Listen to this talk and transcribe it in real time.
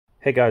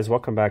Hey guys,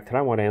 welcome back. Today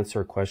I want to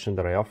answer a question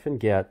that I often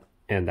get,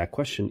 and that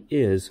question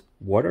is,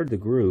 what are the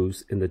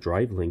grooves in the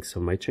drive links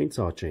of my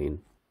chainsaw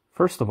chain?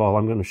 First of all,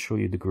 I'm going to show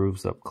you the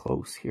grooves up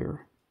close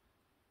here.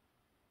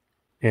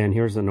 And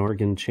here's an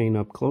Oregon chain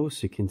up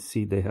close. You can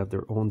see they have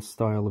their own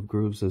style of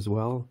grooves as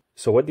well.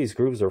 So what these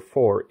grooves are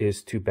for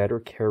is to better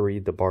carry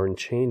the bar and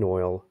chain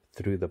oil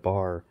through the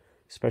bar,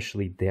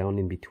 especially down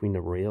in between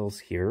the rails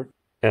here.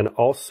 And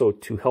also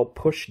to help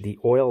push the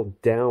oil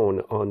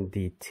down on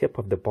the tip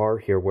of the bar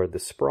here where the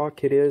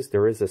sprocket is.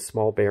 There is a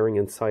small bearing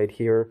inside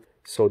here.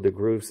 So the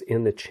grooves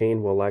in the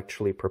chain will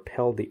actually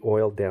propel the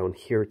oil down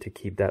here to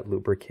keep that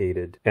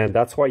lubricated. And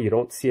that's why you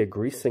don't see a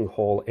greasing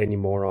hole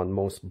anymore on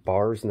most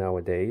bars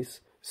nowadays.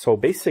 So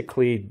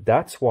basically,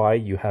 that's why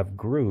you have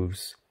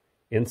grooves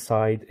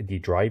inside the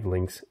drive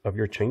links of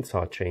your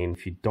chainsaw chain.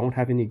 If you don't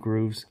have any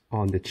grooves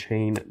on the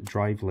chain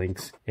drive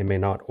links, it may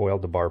not oil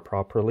the bar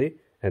properly,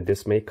 and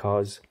this may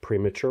cause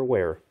premature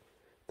wear.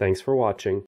 Thanks for watching.